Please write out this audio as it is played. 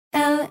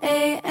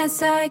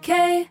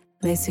LASIK,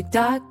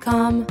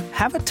 LASIK.com.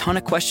 Have a ton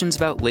of questions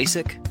about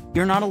LASIK?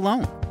 You're not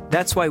alone.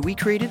 That's why we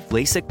created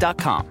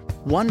LASIK.com.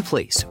 One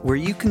place where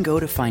you can go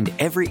to find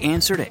every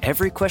answer to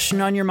every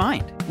question on your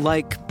mind.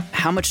 Like,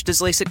 how much does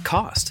LASIK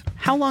cost?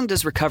 How long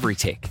does recovery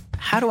take?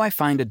 How do I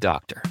find a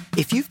doctor?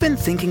 If you've been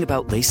thinking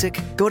about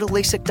LASIK, go to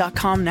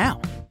LASIK.com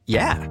now.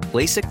 Yeah,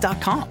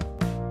 LASIK.com.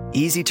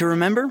 Easy to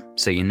remember,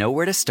 so you know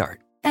where to start.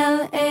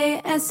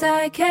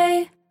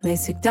 LASIK,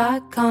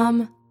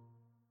 LASIK.com.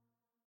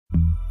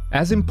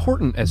 As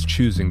important as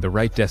choosing the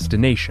right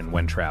destination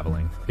when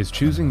traveling is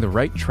choosing the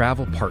right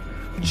travel partner.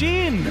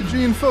 Gene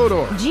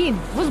Fodor. Gene,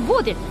 was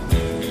good.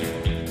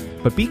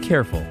 But be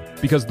careful,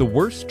 because the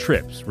worst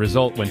trips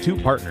result when two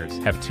partners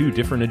have two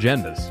different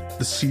agendas.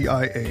 The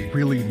CIA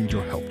really need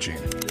your help, Gene.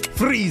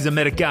 Freeze,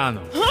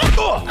 Americano.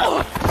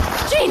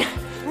 Gene,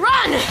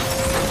 run!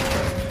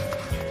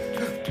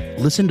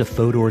 Listen to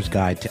Fodor's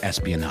Guide to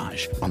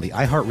Espionage on the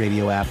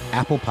iHeartRadio app,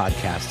 Apple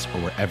Podcasts, or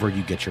wherever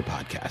you get your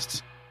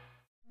podcasts.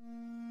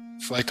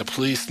 It's like the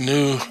police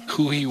knew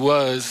who he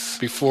was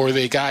before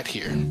they got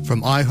here.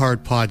 From iHeart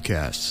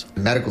Podcasts.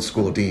 The medical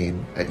school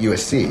dean at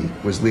USC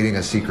was leading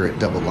a secret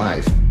double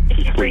life.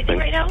 She's breathing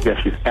right now?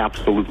 Yes, she's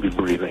absolutely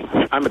breathing.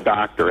 I'm a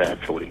doctor,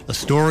 actually. A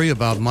story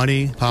about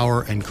money,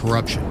 power, and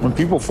corruption. When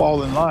people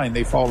fall in line,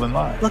 they fall in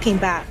line. Looking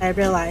back, I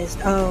realized,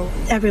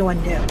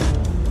 everyone knew.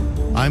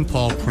 I'm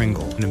Paul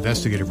Pringle, an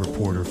investigative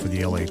reporter for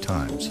the LA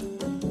Times.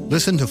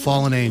 Listen to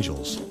Fallen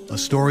Angels, a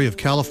story of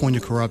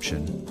California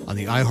corruption on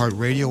the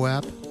iHeartRadio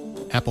app,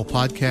 Apple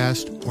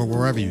Podcast, or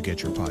wherever you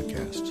get your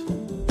podcasts.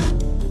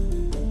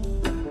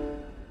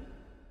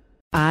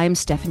 I'm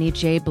Stephanie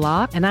J.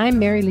 Block. And I'm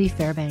Mary Lee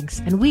Fairbanks.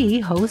 And we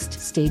host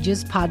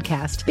Stages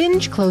Podcast.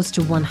 Binge close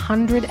to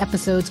 100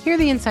 episodes. Hear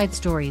the inside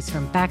stories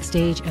from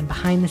backstage and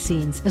behind the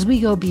scenes as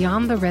we go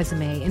beyond the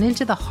resume and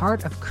into the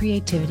heart of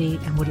creativity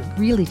and what it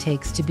really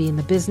takes to be in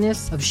the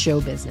business of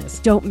show business.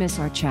 Don't miss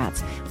our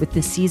chats with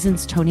this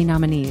season's Tony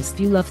nominees. If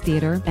you love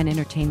theater and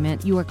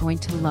entertainment, you are going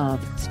to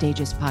love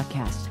Stages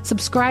Podcast.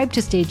 Subscribe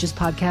to Stages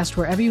Podcast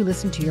wherever you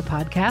listen to your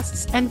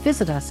podcasts and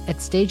visit us at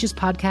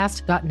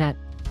stagespodcast.net.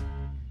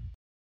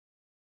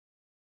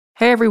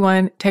 Hey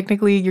everyone,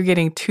 technically you're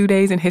getting 2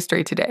 days in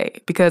history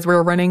today because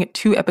we're running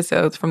 2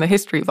 episodes from the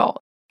History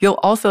Vault. You'll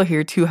also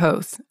hear 2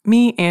 hosts,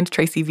 me and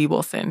Tracy V.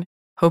 Wilson.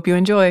 Hope you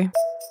enjoy.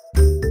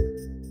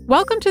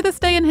 Welcome to This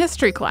Day in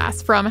History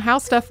class from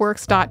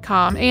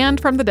HowStuffWorks.com and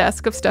from the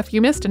desk of Stuff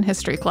You Missed in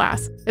History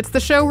class. It's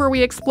the show where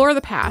we explore the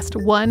past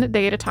one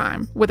day at a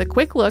time with a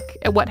quick look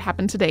at what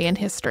happened today in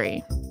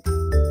history.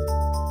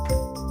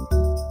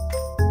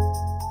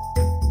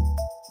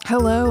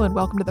 Hello and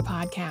welcome to the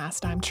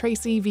podcast. I'm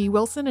Tracy V.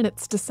 Wilson and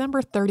it's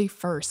December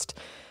 31st.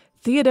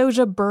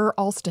 Theodosia Burr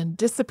Alston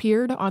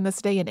disappeared on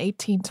this day in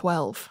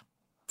 1812.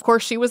 Of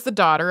course, she was the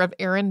daughter of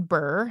Aaron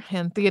Burr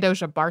and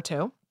Theodosia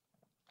Bartow.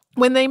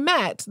 When they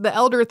met, the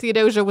elder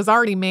Theodosia was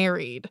already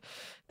married.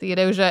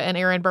 Theodosia and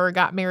Aaron Burr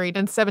got married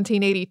in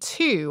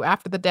 1782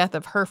 after the death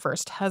of her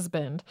first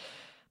husband.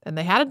 Then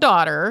they had a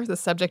daughter, the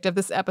subject of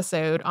this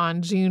episode,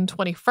 on June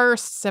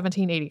 21st,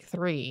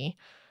 1783.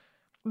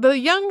 The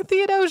young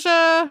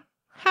Theodosia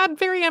had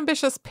very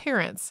ambitious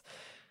parents.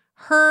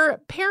 Her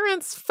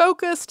parents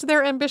focused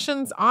their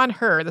ambitions on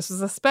her. This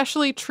was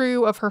especially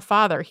true of her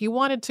father. He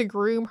wanted to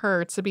groom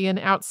her to be an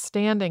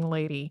outstanding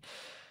lady.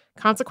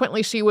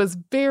 Consequently, she was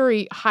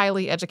very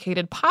highly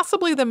educated,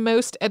 possibly the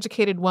most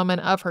educated woman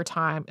of her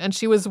time, and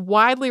she was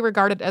widely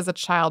regarded as a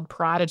child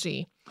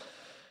prodigy.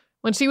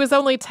 When she was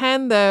only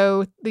 10,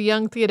 though, the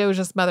young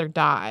Theodosia's mother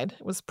died.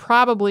 It was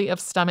probably of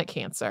stomach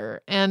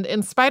cancer. And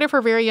in spite of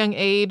her very young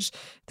age,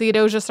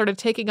 Theodosia started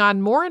taking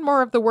on more and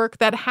more of the work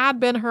that had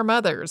been her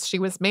mother's. She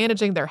was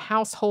managing their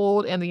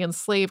household and the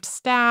enslaved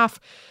staff.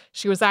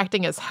 She was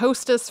acting as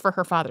hostess for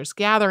her father's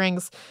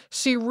gatherings.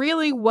 She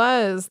really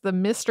was the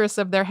mistress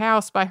of their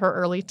house by her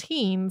early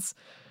teens.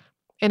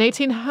 In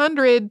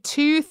 1800,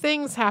 2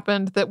 things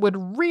happened that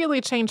would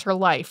really change her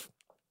life.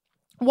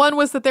 One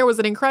was that there was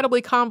an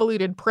incredibly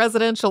convoluted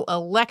presidential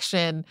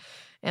election,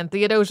 and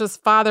Theodosia's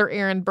father,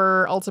 Aaron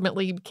Burr,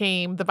 ultimately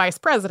became the vice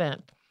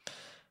president.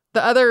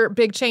 The other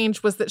big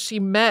change was that she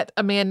met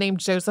a man named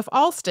Joseph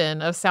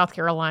Alston of South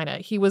Carolina.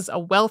 He was a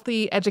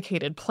wealthy,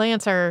 educated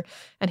planter,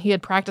 and he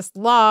had practiced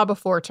law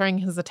before turning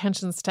his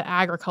attentions to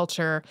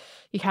agriculture.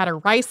 He had a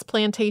rice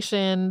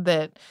plantation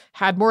that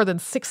had more than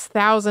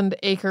 6,000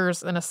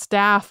 acres and a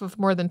staff of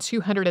more than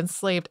 200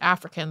 enslaved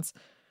Africans.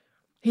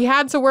 He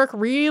had to work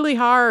really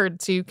hard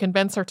to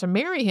convince her to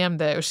marry him,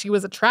 though. She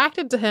was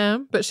attracted to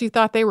him, but she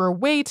thought they were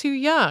way too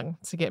young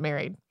to get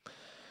married.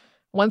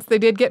 Once they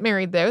did get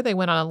married, though, they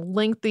went on a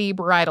lengthy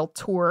bridal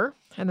tour,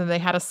 and then they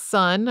had a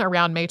son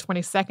around May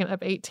 22nd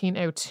of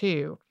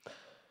 1802.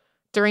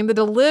 During the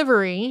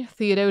delivery,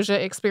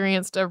 Theodosia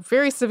experienced a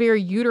very severe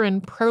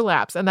uterine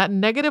prolapse, and that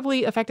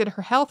negatively affected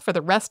her health for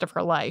the rest of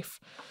her life.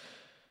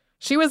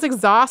 She was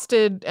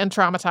exhausted and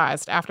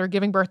traumatized after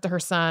giving birth to her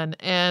son,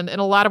 and in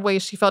a lot of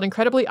ways, she felt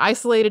incredibly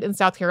isolated in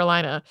South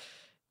Carolina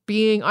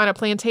being on a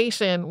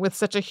plantation with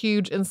such a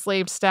huge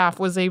enslaved staff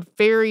was a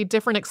very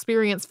different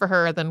experience for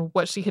her than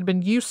what she had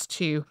been used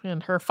to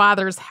in her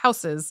father's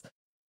houses.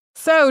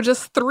 So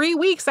just 3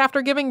 weeks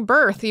after giving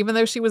birth, even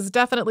though she was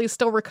definitely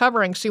still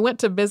recovering, she went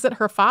to visit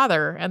her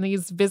father, and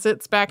these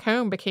visits back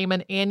home became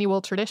an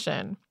annual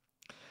tradition.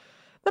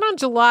 Then on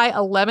July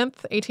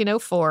 11th,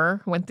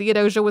 1804, when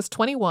Theodosia was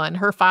 21,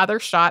 her father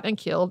shot and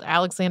killed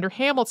Alexander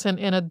Hamilton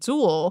in a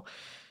duel.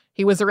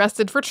 He was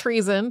arrested for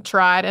treason,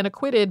 tried, and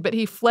acquitted, but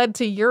he fled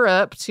to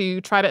Europe to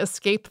try to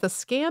escape the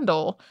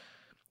scandal.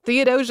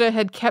 Theodosia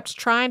had kept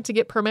trying to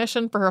get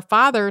permission for her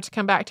father to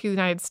come back to the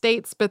United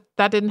States, but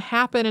that didn't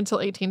happen until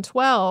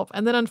 1812.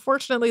 And then,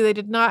 unfortunately, they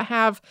did not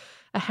have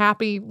a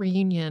happy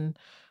reunion.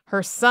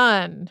 Her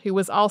son, who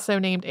was also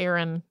named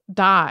Aaron,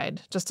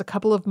 died just a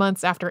couple of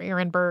months after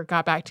Aaron Burr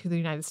got back to the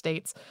United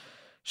States.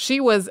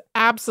 She was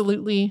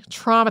absolutely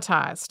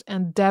traumatized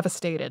and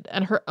devastated,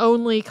 and her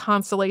only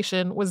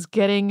consolation was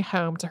getting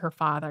home to her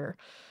father.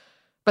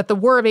 But the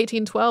War of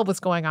 1812 was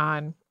going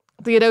on.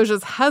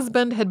 Theodosia's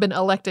husband had been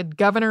elected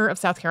governor of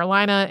South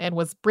Carolina and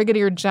was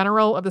brigadier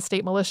general of the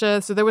state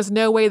militia, so there was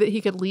no way that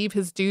he could leave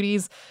his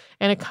duties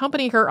and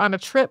accompany her on a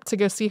trip to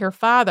go see her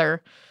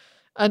father.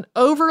 An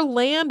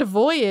overland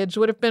voyage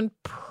would have been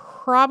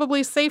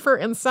probably safer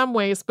in some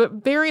ways, but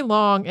very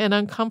long and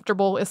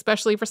uncomfortable,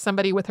 especially for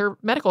somebody with her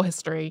medical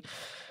history.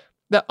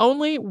 The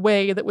only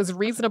way that was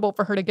reasonable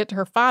for her to get to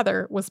her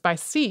father was by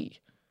sea.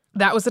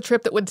 That was a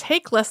trip that would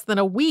take less than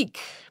a week,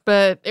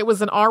 but it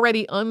was an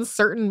already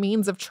uncertain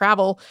means of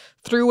travel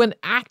through an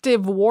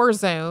active war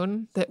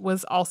zone that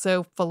was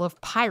also full of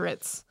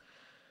pirates.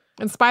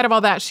 In spite of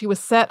all that, she was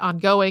set on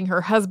going.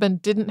 Her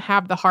husband didn't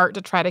have the heart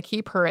to try to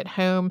keep her at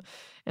home,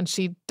 and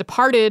she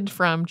departed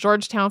from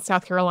Georgetown,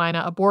 South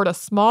Carolina, aboard a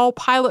small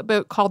pilot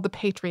boat called the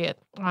Patriot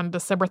on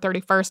December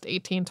 31st,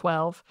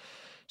 1812.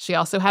 She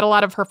also had a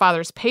lot of her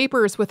father's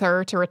papers with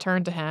her to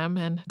return to him,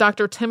 and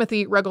Dr.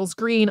 Timothy Ruggles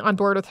Green on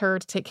board with her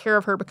to take care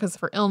of her because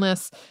of her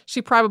illness.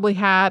 She probably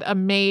had a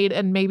maid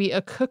and maybe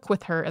a cook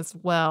with her as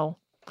well.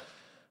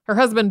 Her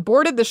husband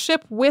boarded the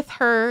ship with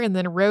her and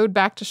then rowed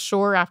back to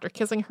shore after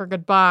kissing her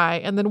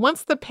goodbye. And then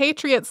once the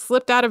Patriot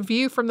slipped out of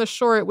view from the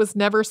shore, it was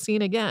never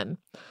seen again.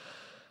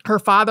 Her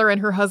father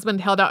and her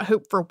husband held out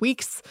hope for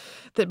weeks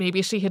that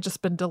maybe she had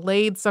just been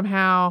delayed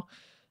somehow,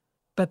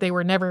 but they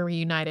were never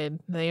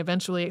reunited. They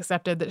eventually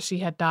accepted that she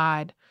had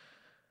died.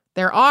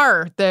 There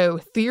are, though,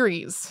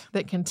 theories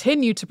that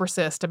continue to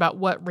persist about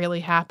what really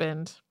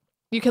happened.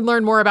 You can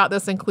learn more about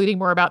this, including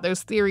more about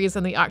those theories,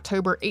 in the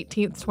October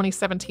 18th,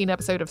 2017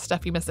 episode of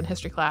Stuff You Missed in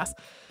History Class.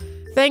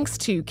 Thanks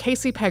to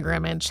Casey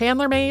Pegram and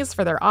Chandler Mays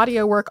for their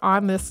audio work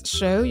on this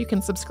show. You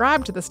can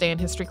subscribe to This Day in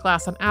History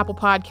Class on Apple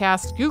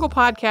Podcasts, Google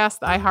Podcasts,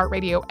 the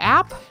iHeartRadio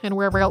app, and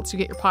wherever else you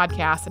get your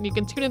podcasts. And you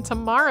can tune in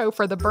tomorrow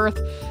for the birth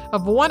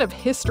of one of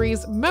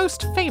history's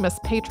most famous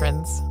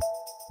patrons.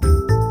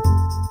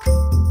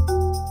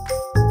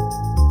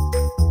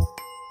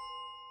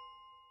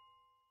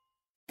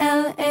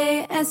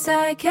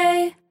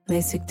 LASIK,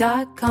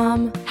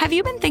 LASIK.com. Have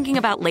you been thinking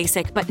about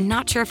LASIK but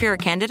not sure if you're a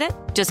candidate?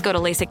 Just go to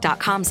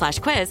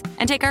LASIK.com/quiz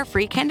and take our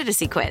free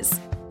candidacy quiz.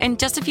 In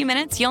just a few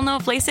minutes, you'll know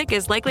if LASIK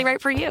is likely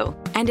right for you.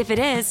 And if it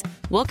is,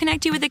 we'll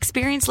connect you with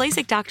experienced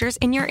LASIK doctors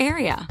in your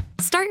area.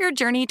 Start your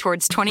journey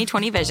towards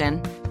 20/20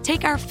 vision.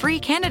 Take our free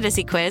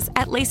candidacy quiz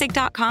at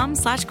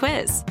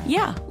LASIK.com/quiz.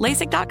 Yeah,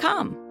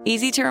 LASIK.com.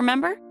 Easy to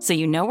remember, so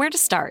you know where to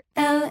start.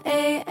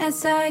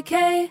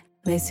 LASIK,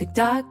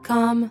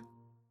 LASIK.com.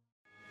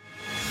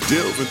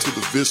 Delve into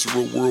the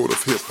visceral world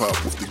of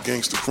hip-hop with the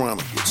Gangster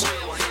Chronicles,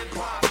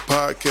 a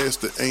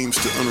podcast that aims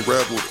to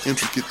unravel the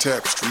intricate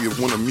tapestry of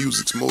one of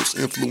music's most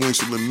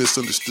influential and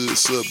misunderstood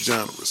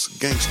subgenres,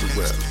 gangster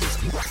rap.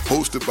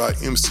 Hosted by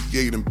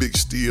MC8 and Big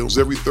Steels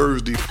every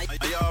Thursday,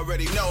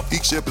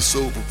 each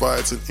episode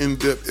provides an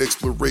in-depth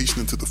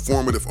exploration into the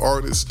formative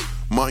artists,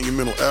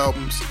 monumental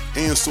albums,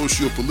 and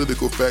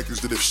socio-political factors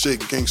that have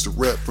shaped gangster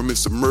rap from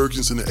its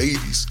emergence in the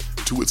 80s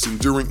to its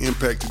enduring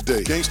impact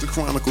today. Gangster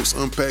Chronicles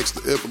unpacks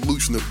the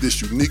evolution of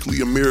this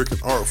uniquely American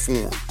art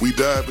form. We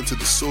dive into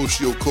the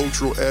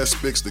socio-cultural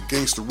aspects that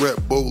gangster rap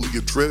boldly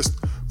addressed,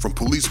 from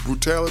police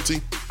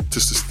brutality to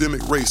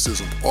systemic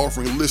racism,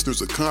 offering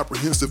listeners a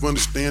comprehensive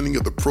understanding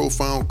of the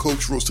profound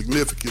cultural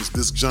significance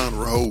this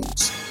genre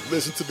holds.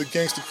 Listen to the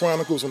Gangster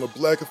Chronicles on the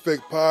Black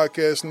Effect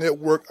Podcast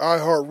Network,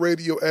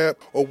 iHeartRadio app,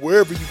 or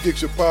wherever you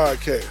get your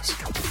podcasts.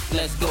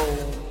 Let's go.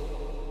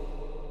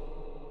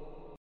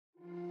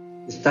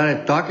 We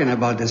started talking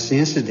about this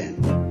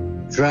incident.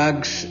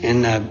 Drugs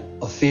and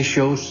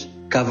officials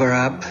cover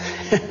up.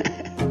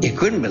 You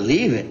couldn't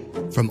believe it.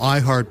 From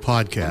iHeart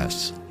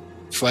Podcasts.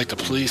 It's like the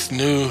police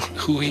knew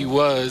who he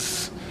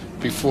was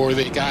before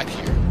they got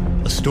here.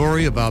 A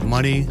story about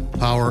money,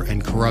 power,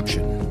 and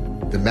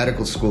corruption. The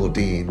medical school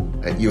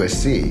dean at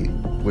USC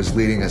was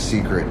leading a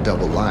secret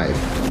double life.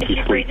 Is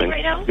she breathing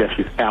right now? Yes,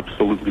 she's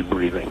absolutely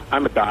breathing.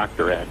 I'm a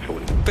doctor,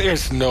 actually.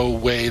 There's no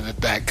way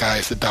that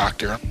guy's a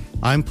doctor.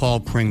 I'm Paul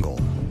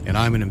Pringle, and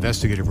I'm an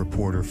investigative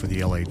reporter for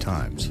the LA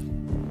Times.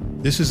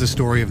 This is the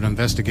story of an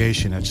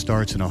investigation that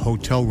starts in a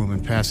hotel room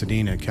in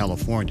Pasadena,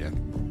 California,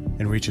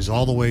 and reaches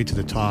all the way to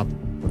the top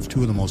of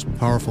two of the most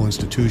powerful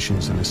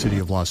institutions in the city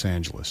of Los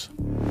Angeles.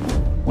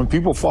 When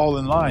people fall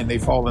in line, they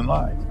fall in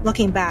line.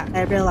 Looking back,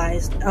 I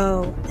realized,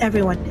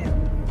 everyone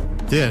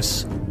knew.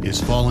 This is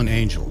Fallen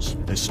Angels,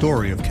 a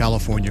story of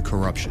California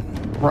corruption.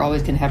 We're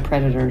always going to have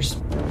predators.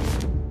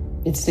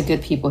 It's the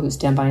good people who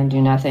stand by and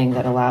do nothing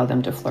that allow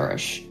them to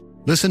flourish.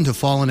 Listen to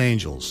Fallen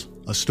Angels,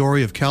 a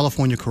story of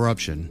California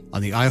corruption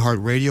on the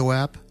iHeartRadio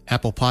app,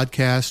 Apple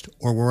Podcast,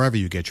 or wherever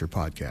you get your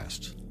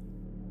podcasts.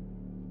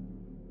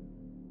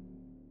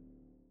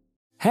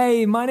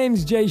 Hey, my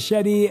name's Jay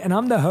Shetty, and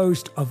I'm the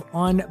host of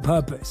On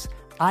Purpose.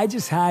 I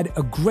just had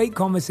a great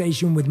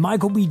conversation with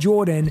Michael B.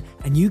 Jordan,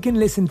 and you can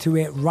listen to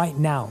it right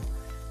now.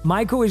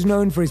 Michael is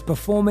known for his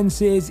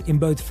performances in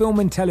both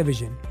film and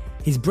television.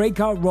 His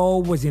breakout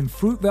role was in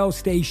Fruitvale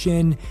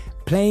Station,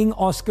 playing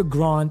Oscar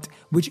Grant,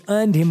 which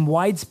earned him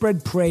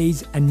widespread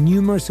praise and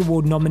numerous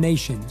award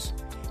nominations.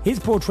 His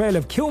portrayal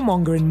of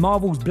Killmonger in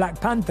Marvel's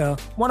Black Panther,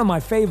 one of my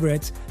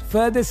favorites,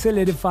 further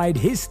solidified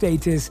his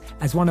status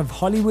as one of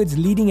Hollywood's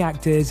leading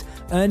actors,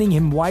 earning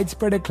him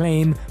widespread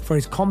acclaim for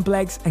his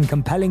complex and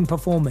compelling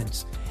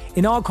performance.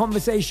 In our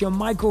conversation,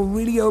 Michael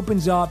really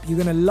opens up.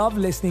 You're going to love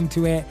listening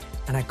to it,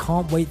 and I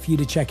can't wait for you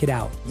to check it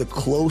out. The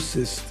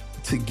closest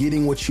to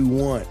getting what you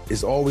want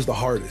is always the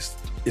hardest.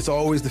 It's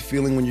always the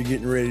feeling when you're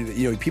getting ready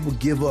to, people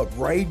give up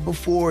right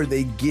before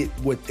they get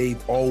what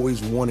they've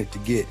always wanted to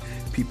get.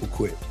 People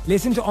quit.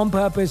 Listen to On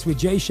Purpose with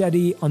Jay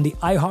Shetty on the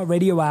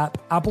iHeartRadio app,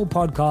 Apple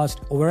Podcast,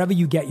 or wherever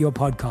you get your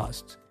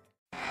podcasts.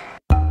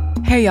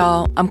 Hey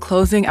y'all, I'm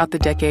closing out the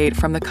decade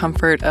from the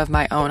comfort of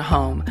my own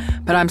home,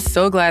 but I'm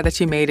so glad that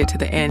you made it to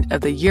the end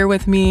of the year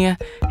with me,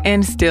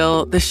 and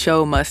still, the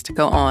show must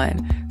go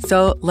on.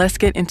 So let's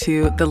get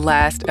into the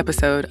last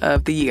episode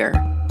of the year.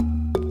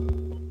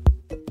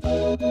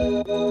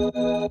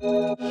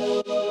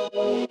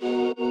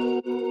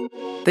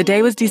 The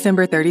day was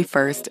December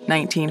 31st,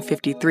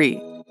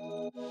 1953.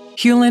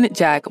 Hewlin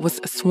Jack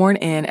was sworn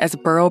in as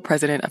borough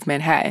president of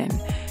Manhattan,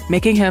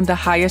 making him the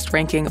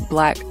highest-ranking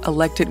Black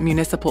elected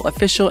municipal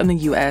official in the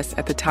U.S.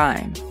 at the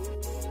time.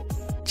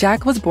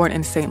 Jack was born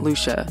in St.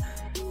 Lucia.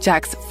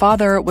 Jack's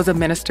father was a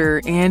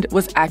minister and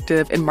was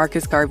active in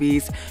Marcus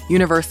Garvey's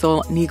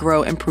Universal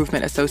Negro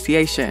Improvement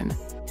Association.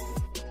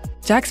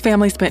 Jack's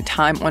family spent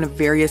time on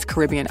various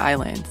Caribbean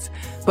islands,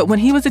 but when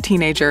he was a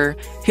teenager,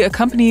 he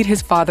accompanied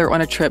his father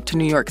on a trip to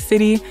New York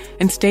City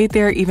and stayed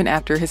there even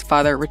after his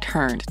father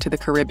returned to the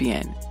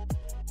Caribbean.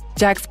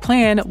 Jack's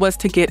plan was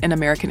to get an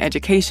American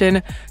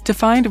education, to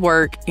find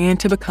work, and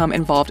to become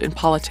involved in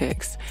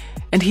politics,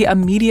 and he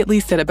immediately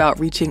set about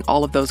reaching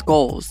all of those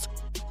goals.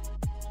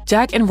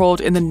 Jack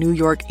enrolled in the New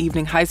York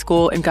Evening High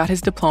School and got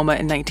his diploma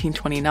in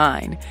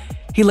 1929.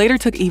 He later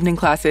took evening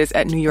classes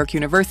at New York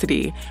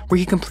University, where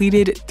he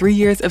completed 3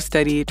 years of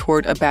study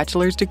toward a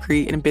bachelor's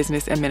degree in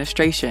business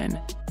administration.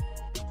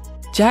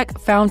 Jack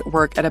found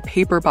work at a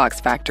paper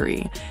box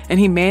factory, and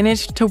he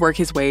managed to work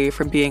his way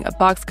from being a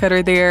box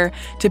cutter there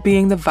to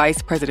being the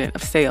vice president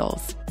of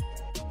sales.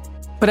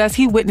 But as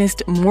he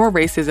witnessed more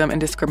racism and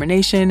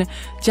discrimination,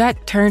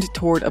 Jack turned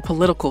toward a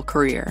political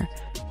career.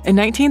 In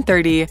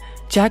 1930,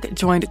 Jack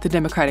joined the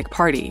Democratic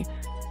Party.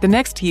 The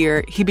next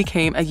year, he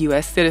became a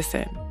U.S.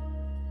 citizen.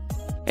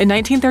 In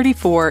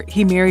 1934,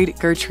 he married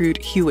Gertrude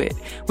Hewitt,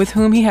 with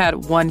whom he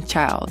had one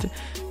child.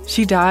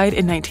 She died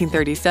in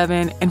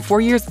 1937, and 4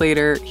 years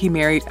later, he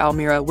married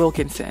Almira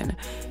Wilkinson.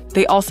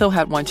 They also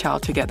had one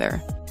child together.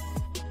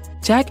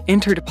 Jack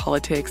entered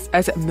politics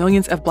as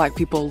millions of Black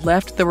people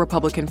left the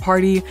Republican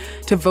Party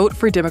to vote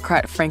for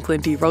Democrat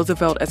Franklin D.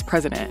 Roosevelt as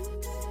president.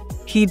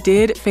 He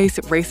did face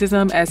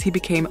racism as he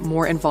became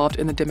more involved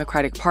in the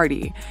Democratic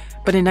Party,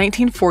 but in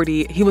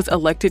 1940, he was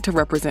elected to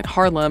represent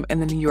Harlem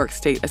in the New York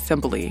State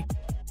Assembly.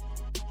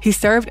 He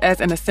served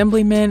as an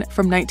assemblyman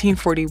from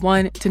 1941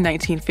 to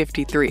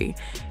 1953,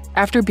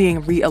 after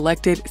being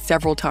re-elected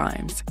several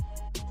times.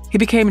 He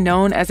became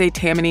known as a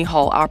Tammany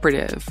Hall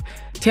operative.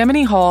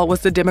 Tammany Hall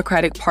was the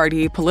Democratic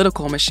Party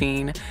political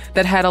machine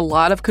that had a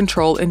lot of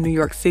control in New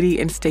York City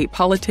and state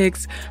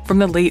politics from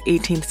the late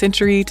 18th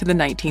century to the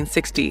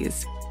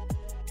 1960s.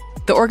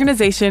 The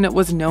organization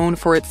was known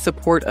for its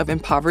support of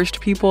impoverished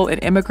people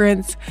and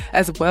immigrants,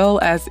 as well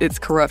as its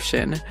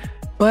corruption.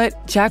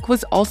 But Jack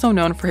was also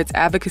known for its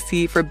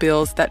advocacy for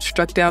bills that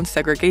struck down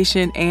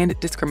segregation and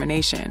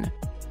discrimination.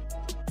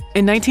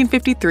 In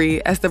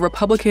 1953, as the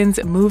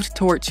Republicans moved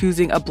toward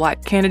choosing a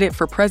Black candidate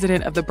for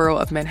president of the borough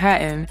of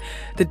Manhattan,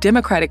 the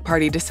Democratic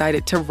Party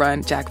decided to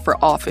run Jack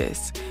for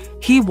office.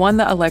 He won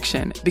the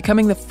election,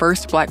 becoming the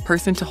first Black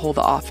person to hold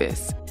the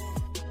office.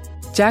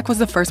 Jack was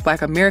the first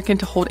Black American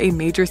to hold a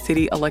major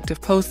city elective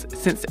post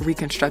since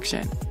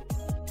Reconstruction.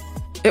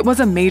 It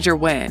was a major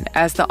win,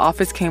 as the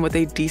office came with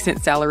a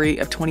decent salary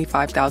of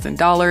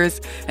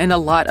 $25,000 and a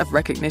lot of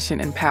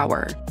recognition and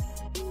power.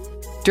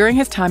 During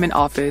his time in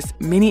office,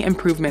 many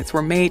improvements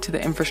were made to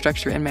the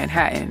infrastructure in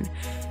Manhattan,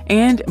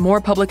 and more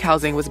public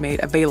housing was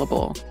made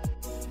available.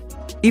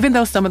 Even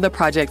though some of the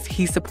projects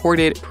he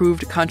supported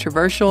proved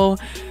controversial,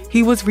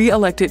 He was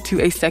re-elected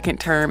to a second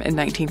term in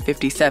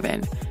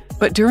 1957.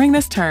 But during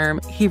this term,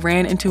 he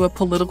ran into a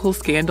political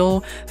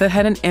scandal that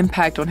had an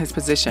impact on his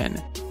position.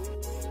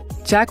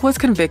 Jack was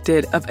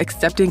convicted of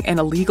accepting an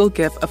illegal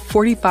gift of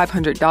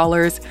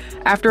 $4,500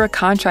 after a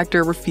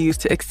contractor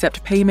refused to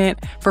accept payment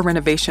for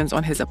renovations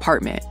on his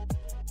apartment.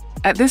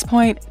 At this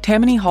point,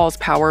 Tammany Hall's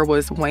power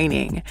was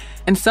waning,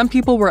 and some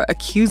people were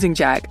accusing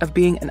Jack of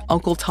being an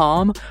Uncle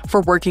Tom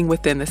for working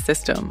within the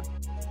system.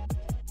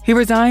 He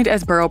resigned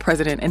as borough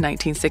president in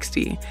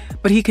 1960,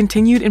 but he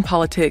continued in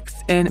politics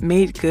and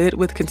made good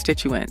with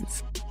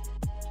constituents.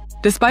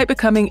 Despite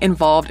becoming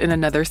involved in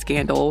another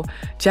scandal,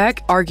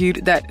 Jack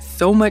argued that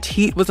so much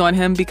heat was on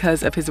him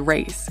because of his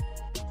race.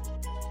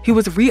 He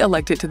was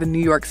re-elected to the New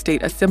York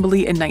State Assembly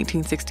in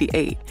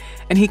 1968,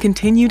 and he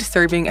continued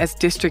serving as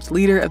district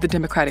leader of the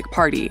Democratic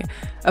Party,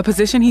 a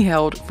position he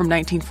held from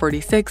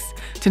 1946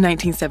 to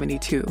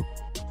 1972.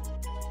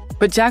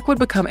 But Jack would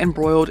become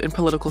embroiled in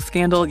political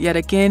scandal yet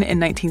again in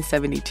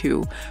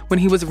 1972, when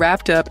he was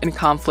wrapped up in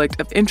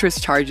conflict of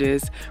interest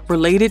charges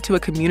related to a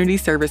community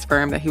service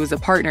firm that he was a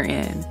partner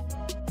in.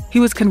 He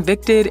was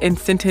convicted and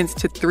sentenced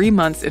to 3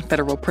 months in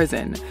federal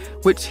prison,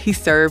 which he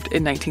served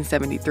in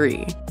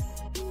 1973.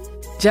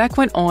 Jack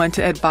went on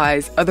to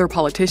advise other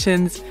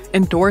politicians,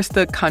 endorse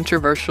the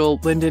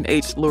controversial Lyndon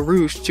H.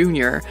 LaRouche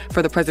Jr.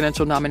 for the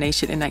presidential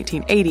nomination in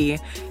 1980,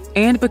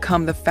 and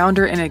become the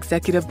founder and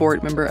executive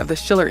board member of the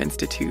Schiller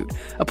Institute,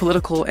 a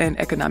political and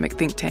economic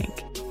think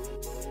tank.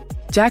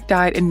 Jack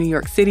died in New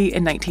York City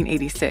in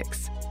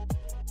 1986.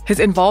 His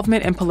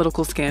involvement in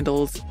political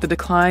scandals, the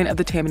decline of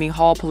the Tammany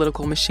Hall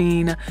political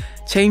machine,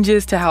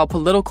 changes to how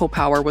political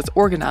power was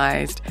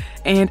organized,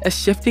 and a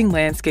shifting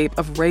landscape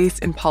of race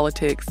and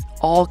politics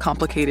all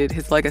complicated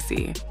his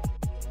legacy.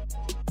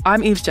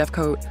 I'm Eve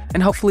Jeffcoat,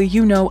 and hopefully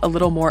you know a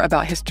little more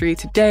about history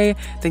today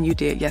than you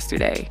did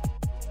yesterday.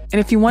 And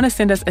if you want to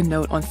send us a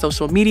note on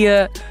social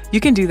media, you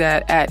can do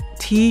that at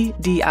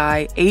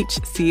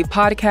TDIHC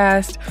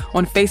Podcast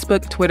on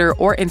Facebook, Twitter,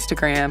 or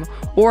Instagram,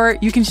 or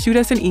you can shoot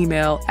us an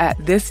email at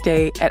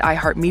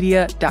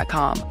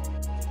thisday@iheartmedia.com.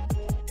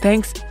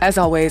 Thanks, as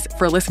always,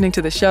 for listening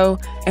to the show,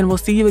 and we'll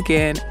see you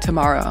again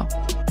tomorrow.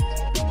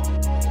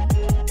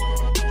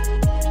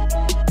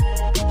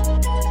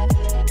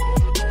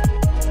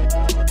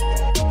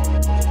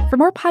 For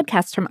more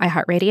podcasts from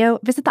iHeartRadio,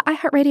 visit the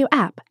iHeartRadio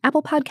app,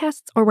 Apple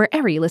Podcasts, or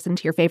wherever you listen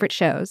to your favorite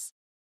shows.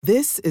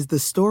 This is the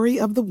story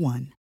of the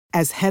one.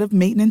 As head of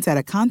maintenance at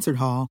a concert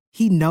hall,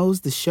 he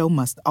knows the show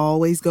must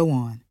always go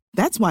on.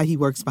 That's why he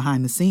works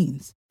behind the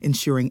scenes,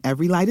 ensuring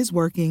every light is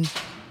working,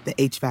 the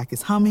HVAC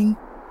is humming,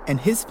 and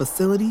his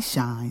facility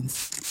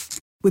shines.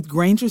 With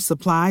Grainger's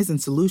supplies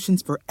and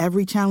solutions for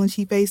every challenge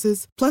he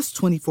faces, plus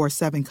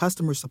 24/7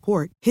 customer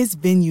support, his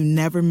venue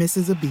never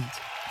misses a beat.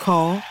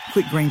 Call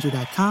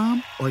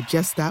quickgrainger.com or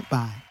just stop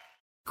by.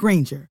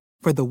 Grainger,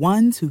 for the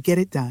ones who get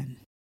it done.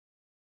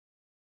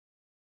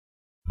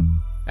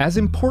 As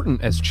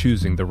important as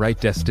choosing the right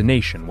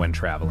destination when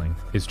traveling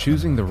is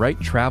choosing the right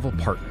travel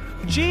partner.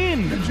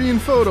 Gene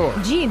Fodor.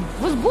 Gene,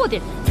 was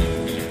good.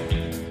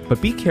 But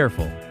be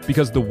careful,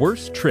 because the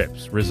worst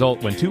trips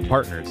result when two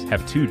partners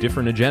have two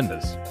different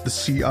agendas. The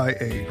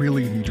CIA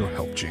really need your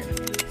help, Gene.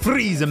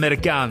 Freeze,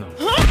 Americano.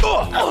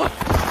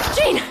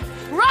 Gene,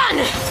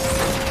 run!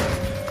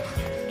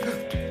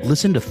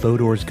 Listen to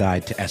Fodor's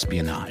Guide to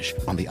Espionage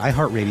on the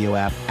iHeartRadio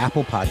app,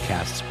 Apple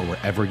Podcasts, or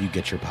wherever you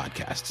get your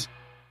podcasts.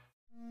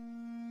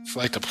 It's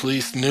like the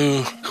police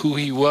knew who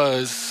he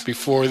was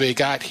before they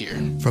got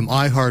here. From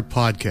iHeart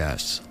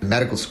Podcasts. The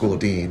medical school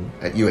dean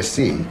at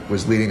USC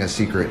was leading a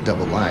secret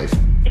double life.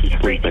 She's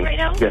breathing right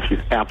now? Yes, she's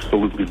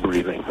absolutely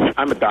breathing.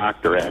 I'm a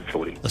doctor,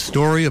 actually. A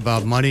story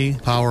about money,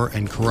 power,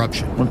 and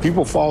corruption. When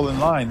people fall in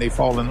line, they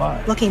fall in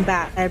line. Looking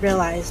back, I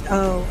realized,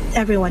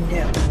 everyone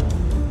knew.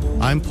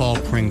 I'm Paul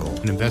Pringle,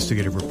 an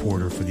investigative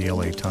reporter for the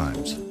LA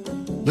Times.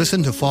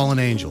 Listen to Fallen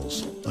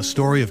Angels, a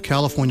story of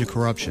California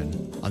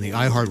corruption on the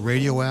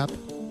iHeartRadio app,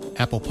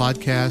 Apple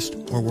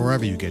Podcast, or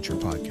wherever you get your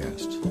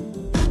podcasts.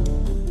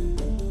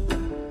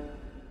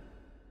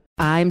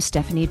 I'm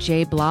Stephanie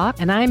J. Block.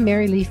 And I'm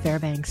Mary Lee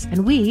Fairbanks,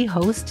 and we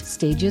host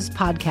Stages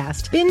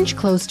Podcast. Binge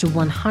close to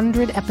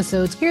 100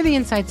 episodes. Hear the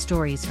inside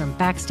stories from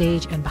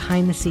backstage and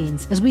behind the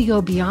scenes as we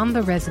go beyond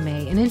the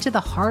resume and into the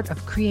heart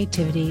of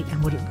creativity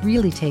and what it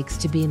really takes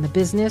to be in the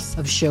business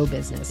of show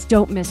business.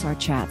 Don't miss our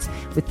chats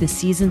with this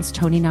season's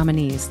Tony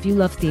nominees. If you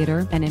love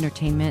theater and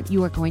entertainment,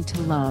 you are going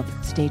to love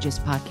Stages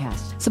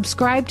Podcast.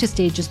 Subscribe to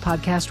Stages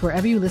Podcast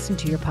wherever you listen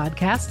to your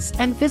podcasts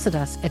and visit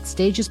us at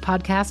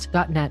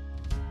stagespodcast.net.